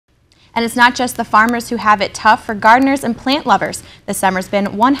And it's not just the farmers who have it tough. For gardeners and plant lovers, this summer's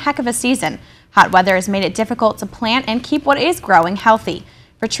been one heck of a season. Hot weather has made it difficult to plant and keep what is growing healthy.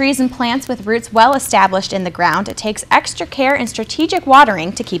 For trees and plants with roots well established in the ground, it takes extra care and strategic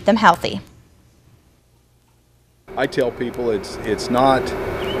watering to keep them healthy. I tell people it's not,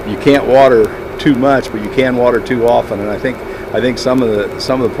 you can't water too much, but you can water too often. And I think some of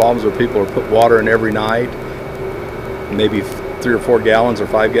the problems are people are put water in every night, maybe 3 or 4 gallons or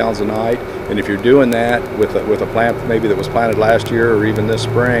 5 gallons a night. And if you're doing that with a plant maybe that was planted last year or even this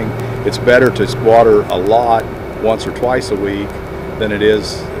spring, it's better to water a lot once or twice a week than it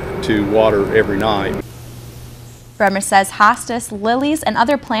is to water every night. Bremer says hostas, lilies, and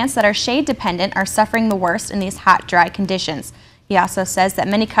other plants that are shade dependent are suffering the worst in these hot, dry conditions. He also says that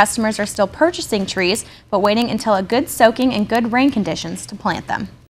many customers are still purchasing trees, but waiting until a good soaking and good rain conditions to plant them.